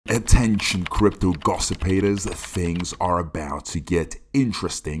Attention crypto gossipators, things are about to get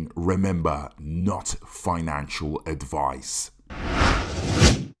interesting. Remember, not financial advice.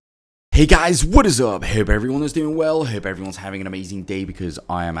 Hey guys, what is up? Hope everyone is doing well. Hope everyone's having an amazing day because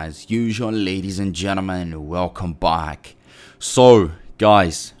I am as usual. Ladies and gentlemen, welcome back. So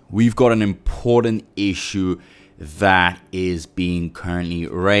guys, we've got an important issue that is being currently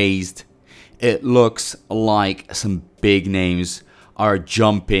raised. It looks like some big names are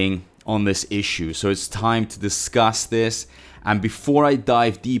jumping on this issue, so it's time to discuss this. And before I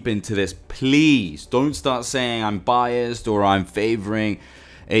dive deep into this, please don't start saying I'm biased or I'm favoring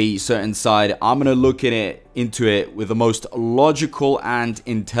a certain side. I'm gonna look at into it with the most logical and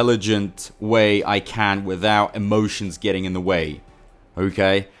intelligent way I can without emotions getting in the way.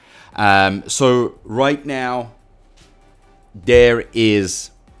 Okay, so right now there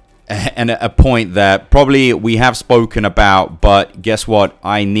is a point that probably we have spoken about, but guess what?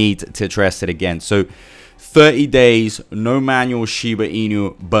 I need to address it again. So 30 days, no manual Shiba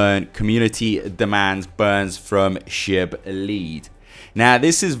Inu burn, community demands burns from SHIB lead. Now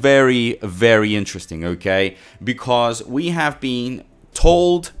this is very, very interesting, okay? Because we have been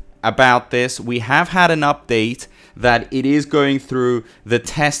told about this. We have had an update that it is going through the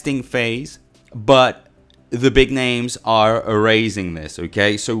testing phase, but the big names are erasing this,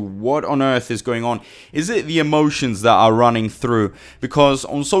 okay? So what on earth is going on? Is it the emotions that are running through? Because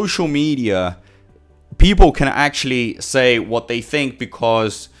on social media, people can actually say what they think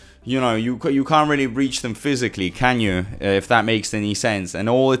because, you know, you can't really reach them physically, can you? If that makes any sense. And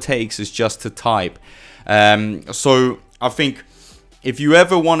all it takes is just to type. So I think if you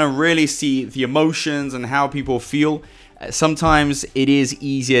ever want to really see the emotions and how people feel, sometimes it is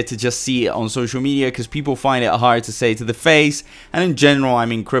easier to just see it on social media because people find it hard to say to the face. And in general, I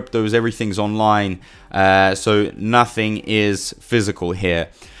mean, cryptos, everything's online, so nothing is physical here.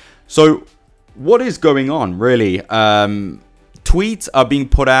 So what is going on, really? Tweets are being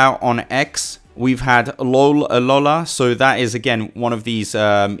put out on X. We've had Lola, so that is again one of these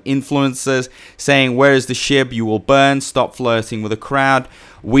influencers saying, "Where is the SHIB? You will burn. Stop flirting with the crowd.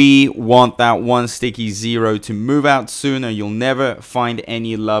 We want that one sticky zero to move out soon, or you'll never find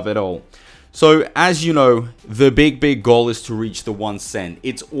any love at all." So as you know, the big goal is to reach the 1 cent.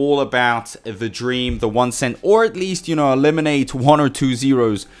 It's all about the dream, the 1 cent, or at least, you know, eliminate 1 or 2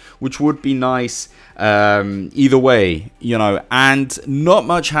 zeros, which would be nice either way, you know. And not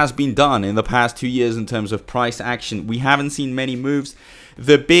much has been done in the past 2 years in terms of price action. We haven't seen many moves.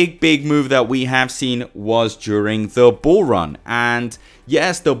 The big move that we have seen was during the bull run. And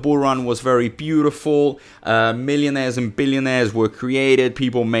yes, the bull run was very beautiful. Millionaires and billionaires were created.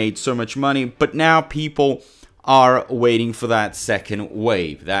 People made so much money. But now people are waiting for that second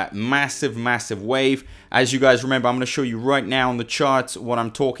wave, that massive wave. As you guys remember, I'm going to show you right now on the charts what I'm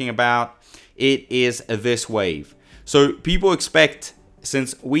talking about. It is this wave. So people expect,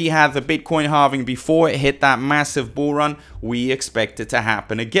 since we had the Bitcoin halving before it hit that massive bull run, we expect it to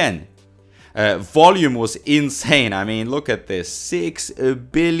happen again. Volume was insane. I mean, look at this, 6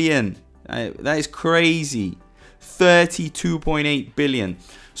 billion. That is crazy. 32.8 billion.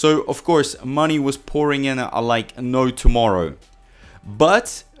 So of course, money was pouring in like no tomorrow.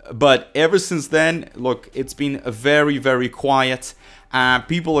 But ever since then, look, it's been very quiet.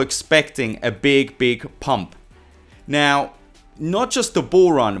 People are expecting a big pump. Now, not just the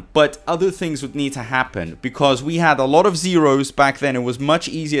bull run, but other things would need to happen because we had a lot of zeros back then. It was much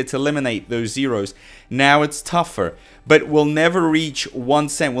easier to eliminate those zeros. Now it's tougher, but we'll never reach 1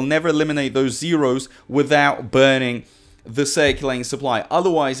 cent. We'll never eliminate those zeros without burning the circulating supply.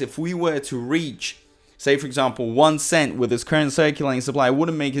 Otherwise, if we were to reach, say for example, 1 cent with this current circulating supply, it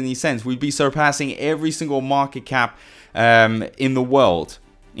wouldn't make any sense. We'd be surpassing every single market cap in the world,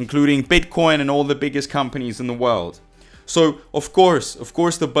 including Bitcoin and all the biggest companies in the world. So of course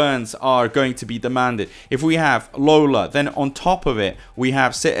the burns are going to be demanded. If we have Lola, then on top of it we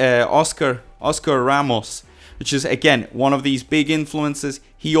have Oscar Ramos, which is again one of these big influencers.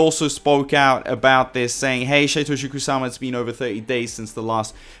 He also spoke out about this, saying, "Hey, Shytoshi Kusama, it's been over 30 days since the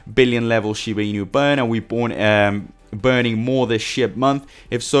last billion level Shiba Inu burn, and we're burning more this SHIB month.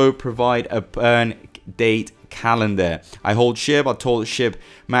 If so, provide a burn date calendar. I hold SHIB. I told SHIB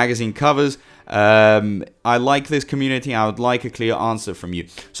magazine covers. I like this community. I would like a clear answer from you."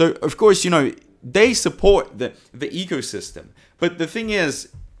 So of course, you know, they support the ecosystem, but the thing is,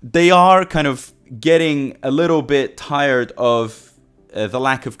 they are kind of getting a little bit tired of the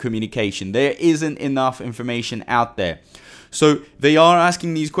lack of communication. There isn't enough information out there. So they are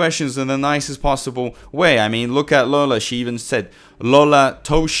asking these questions in the nicest possible way. I mean, look at Lola. She even said Lola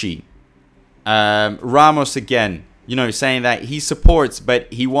Toshi. Ramos again. you know, saying that he supports, but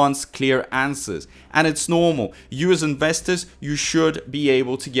he wants clear answers. And it's normal. You as investors, you should be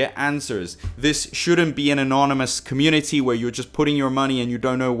able to get answers. This shouldn't be an anonymous community where you're just putting your money and you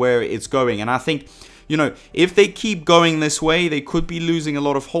don't know where it's going. And I think, you know, if they keep going this way, they could be losing a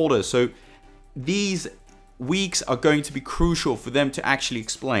lot of holders. So these weeks are going to be crucial for them to actually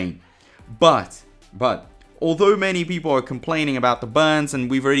explain. But although many people are complaining about the burns, and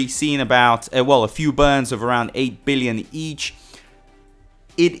we've already seen about, well, a few burns of around 8 billion each,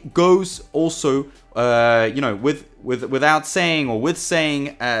 it goes also, you know, without saying, or with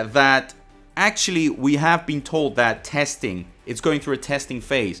saying that actually we have been told that testing, it's going through a testing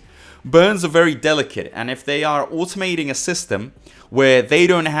phase. Burns are very delicate, and if they are automating a system where they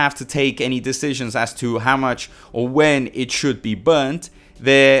don't have to take any decisions as to how much or when it should be burnt,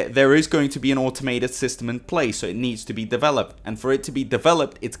 there is going to be an automated system in place, so it needs to be developed. And for it to be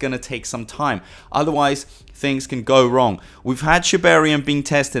developed, it's going to take some time. Otherwise, things can go wrong. We've had Shibarium being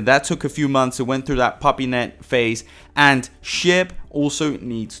tested. That took a few months. It went through that puppy net phase. And SHIB also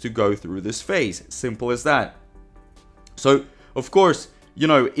needs to go through this phase. Simple as that. So, of course, you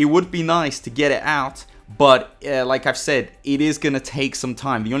know, it would be nice to get it out. But like I've said, it is going to take some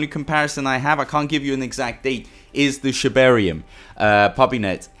time. The only comparison I have, I can't give you an exact date, is the Shibarium puppy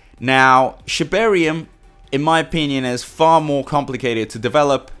net. Now, Shibarium, in my opinion, is far more complicated to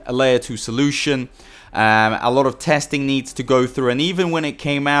develop a layer 2 solution. A lot of testing needs to go through, and even when it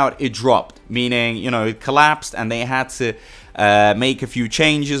came out, it dropped, meaning, you know, it collapsed and they had to make a few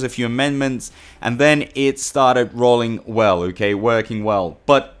changes, a few amendments, and then it started rolling well, okay, working well.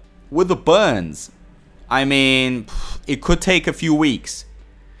 But with the burns, I mean, it could take a few weeks,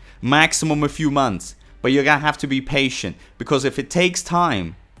 maximum a few months, but you're gonna have to be patient, because if it takes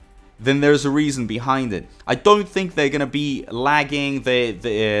time, then there's a reason behind it. I don't think they're gonna be lagging.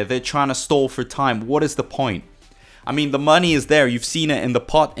 They're trying to stall for time. What is the point? I mean, the money is there. You've seen it in the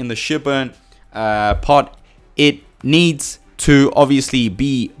pot, in the Shiba pot. It needs to obviously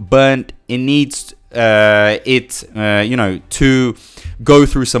be burnt. It needs you know, to go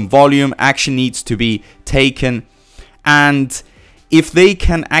through some volume. Action needs to be taken, and if they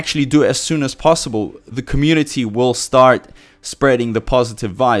can actually do it as soon as possible, the community will start spreading the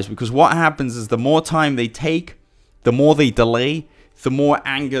positive vibes. Because what happens is, the more time they take, the more they delay, the more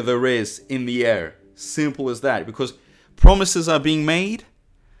anger there is in the air. Simple as that. Because promises are being made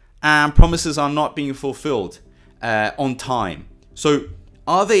and promises are not being fulfilled on time. So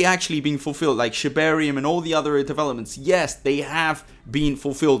are they actually being fulfilled? Like Shibarium and all the other developments, yes, they have been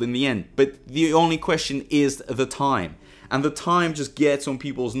fulfilled in the end. But the only question is the time. And the time just gets on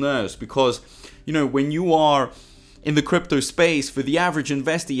people's nerves, because, you know, when you are in the crypto space, for the average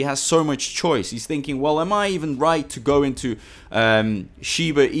investor, he has so much choice. He's thinking, well, am I even right to go into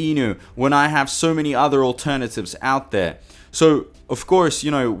Shiba Inu when I have so many other alternatives out there? So, of course,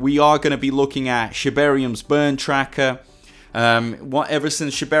 you know, we are going to be looking at Shibarium's burn tracker. Ever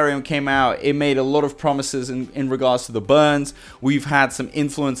since Shibarium came out, it made a lot of promises in regards to the burns. We've had some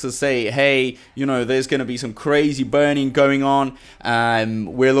influencers say, hey, you know, there's going to be some crazy burning going on.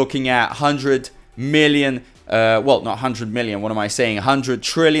 We're looking at 100 million, well, not 100 million, what am I saying, 100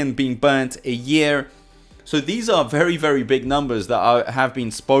 trillion being burnt a year. So these are very, very big numbers that have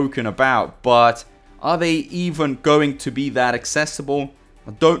been spoken about, but are they even going to be that accessible?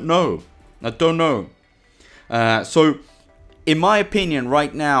 I don't know. So in my opinion,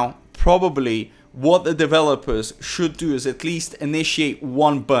 right now, probably what the developers should do is at least initiate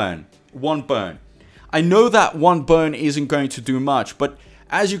one burn. I know that one burn isn't going to do much, but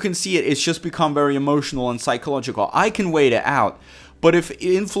as you can see, it's just become very emotional and psychological. I can wait it out. But if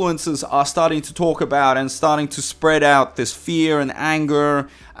influencers are starting to talk about and starting to spread out this fear and anger,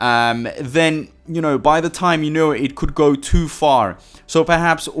 then, you know, by the time you know it could go too far. So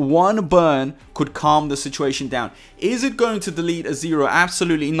perhaps one burn could calm the situation down. Is it going to delete a zero?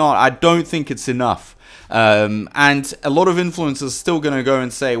 Absolutely not. I don't think it's enough. And a lot of influencers are still going to go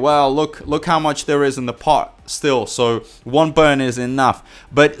and say, well, look how much there is in the pot still. So one burn is enough.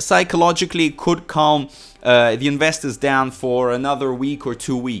 But psychologically, it could calm the investors down for another week or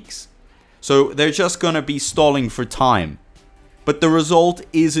 2 weeks. So they're just going to be stalling for time. But the result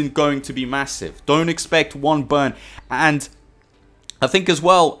isn't going to be massive. Don't expect one burn. And I think as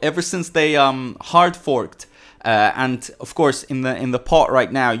well, ever since they hard forked, and of course in the pot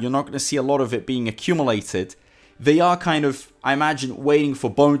right now, you're not going to see a lot of it being accumulated. They are kind of, I imagine, waiting for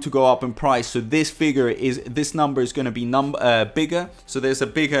bone to go up in price. So this number is going to be bigger. So there's a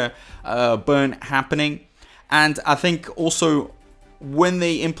bigger burn happening. And I think also when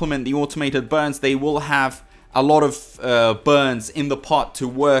they implement the automated burns, they will have a lot of burns in the pot to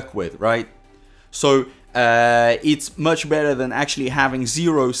work with, right? So it's much better than actually having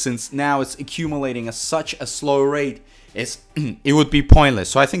 0, since now it's accumulating at such a slow rate. It would be pointless.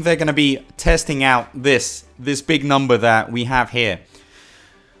 So I think they're going to be testing out this big number that we have here.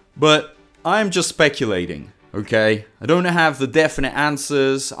 But I'm just speculating, okay? I don't have the definite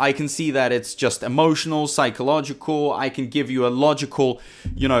answers. I can see that it's just emotional, psychological. I can give you a logical,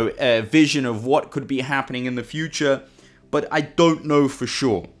 vision of what could be happening in the future, but I don't know for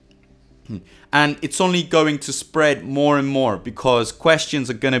sure. And it's only going to spread more and more because questions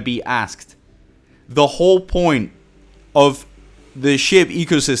are going to be asked. The whole point of the SHIB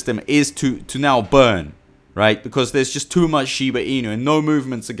ecosystem is to now burn, right? Because there's just too much Shiba Inu and no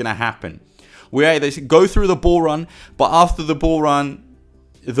movements are going to happen. We either go through the bull run, but after the bull run,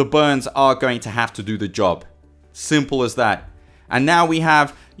 the burns are going to have to do the job. Simple as that. And now we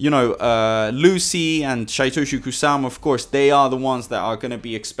have, Lucy and Shytoshi Kusama, of course, they are the ones that are going to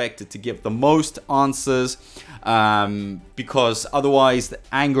be expected to give the most answers, because otherwise the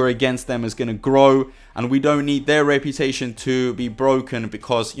anger against them is going to grow, and we don't need their reputation to be broken,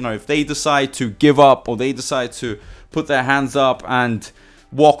 because, if they decide to give up or they decide to put their hands up and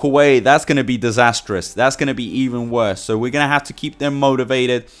walk away, that's going to be disastrous. That's going to be even worse. So we're going to have to keep them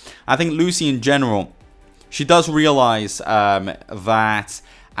motivated. I think Lucy in general, she does realize that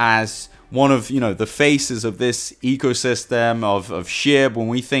as one of the faces of this ecosystem of SHIB, when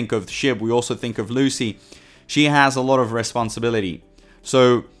we think of SHIB, we also think of Lucy. She has a lot of responsibility.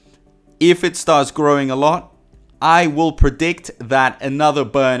 So if it starts growing a lot, I will predict that another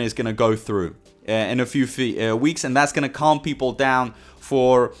burn is going to go through in a few weeks, and that's going to calm people down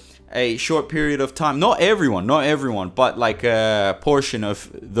for a short period of time. Not everyone, but like a portion of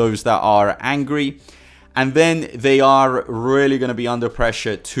those that are angry. And then they are really going to be under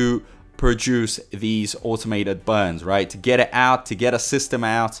pressure to produce these automated burns, right? To get it out, to get a system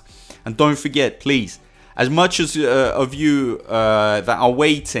out. And don't forget, please, as much as of you that are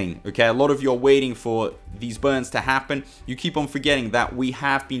waiting, okay, a lot of you are waiting for these burns to happen, you keep on forgetting that we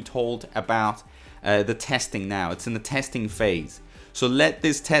have been told about the testing now. It's in the testing phase. So let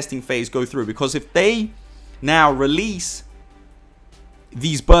this testing phase go through, because if they now release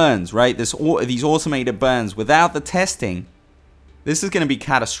these burns, right, these automated burns without the testing, this is going to be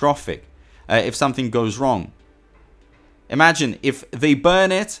catastrophic if something goes wrong. Imagine if they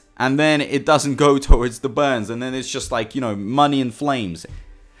burn it and then it doesn't go towards the burns, and then it's just like, money in flames.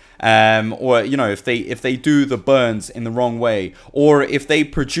 Or, if they do the burns in the wrong way, or if they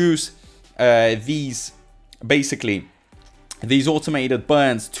produce these automated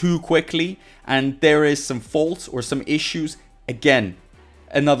burns too quickly and there is some faults or some issues, again,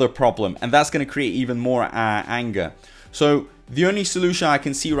 another problem, and that's going to create even more anger. So the only solution I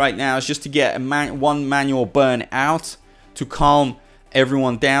can see right now is just to get one manual burn out to calm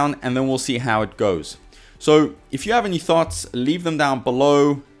everyone down, and then we'll see how it goes. So if you have any thoughts, leave them down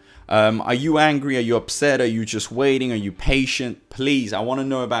below. Are you angry? Are you upset? Are you just waiting? Are you patient? Please, I want to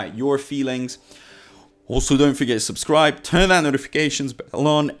know about your feelings. Also, don't forget to subscribe, turn that notifications bell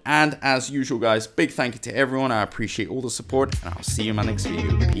on, and as usual, guys, big thank you to everyone. I appreciate all the support, and I'll see you in my next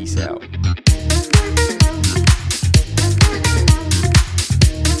video. Peace out.